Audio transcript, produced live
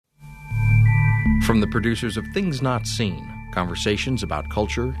From the producers of Things Not Seen, conversations about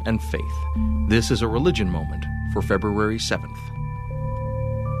culture and faith, this is a religion moment for February 7th.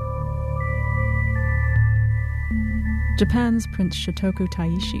 Japan's Prince Shotoku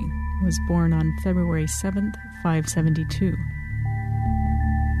Taishi was born on February 7th, 572.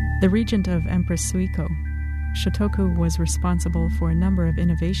 The regent of Empress Suiko, Shotoku was responsible for a number of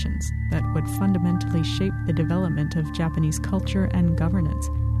innovations that would fundamentally shape the development of Japanese culture and governance,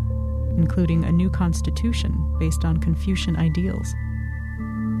 including a new constitution based on Confucian ideals.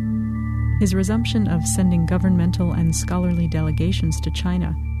 His resumption of sending governmental and scholarly delegations to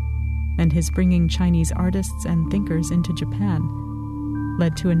China, and his bringing Chinese artists and thinkers into Japan,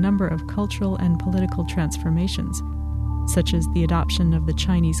 led to a number of cultural and political transformations, such as the adoption of the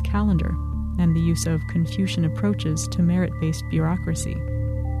Chinese calendar and the use of Confucian approaches to merit-based bureaucracy.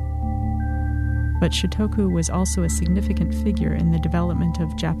 But Shotoku was also a significant figure in the development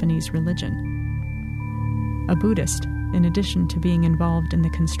of Japanese religion. A Buddhist, in addition to being involved in the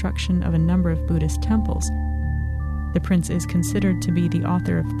construction of a number of Buddhist temples, the prince is considered to be the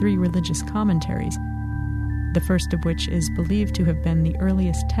author of 3 religious commentaries, the first of which is believed to have been the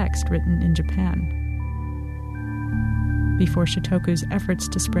earliest text written in Japan. Before Shotoku's efforts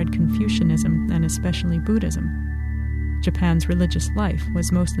to spread Confucianism, and especially Buddhism, Japan's religious life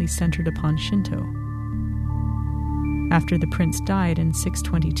was mostly centered upon Shinto. After the prince died in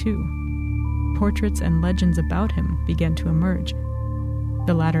 622, portraits and legends about him began to emerge,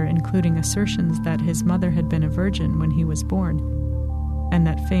 the latter including assertions that his mother had been a virgin when he was born, and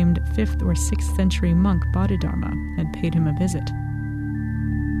that famed 5th or 6th century monk Bodhidharma had paid him a visit.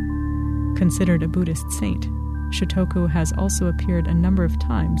 Considered a Buddhist saint, Shotoku has also appeared a number of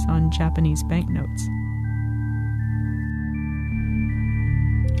times on Japanese banknotes.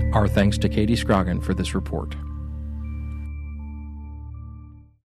 Our thanks to Katie Scroggin for this report.